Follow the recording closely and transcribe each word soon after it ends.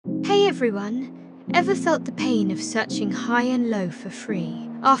Hey everyone! Ever felt the pain of searching high and low for free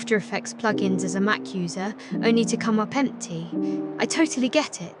After Effects plugins as a Mac user, only to come up empty? I totally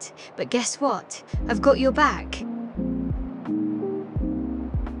get it, but guess what? I've got your back.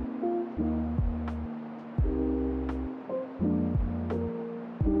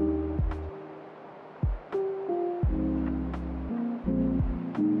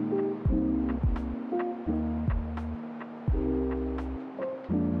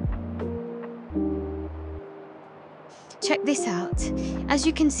 Check this out. As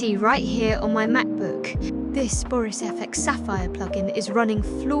you can see right here on my MacBook, this Boris FX Sapphire plugin is running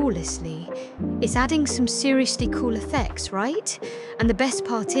flawlessly. It's adding some seriously cool effects, right? And the best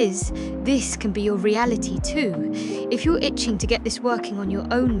part is, this can be your reality too. If you're itching to get this working on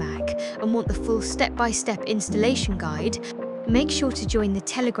your own Mac and want the full step-by-step installation guide, make sure to join the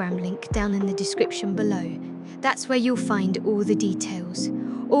Telegram link down in the description below. That's where you'll find all the details.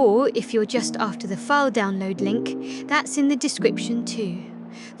 Or if you're just after the file download link, that's in the description too.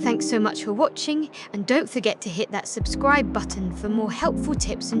 Thanks so much for watching, and don't forget to hit that subscribe button for more helpful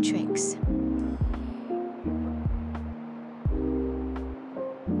tips and tricks.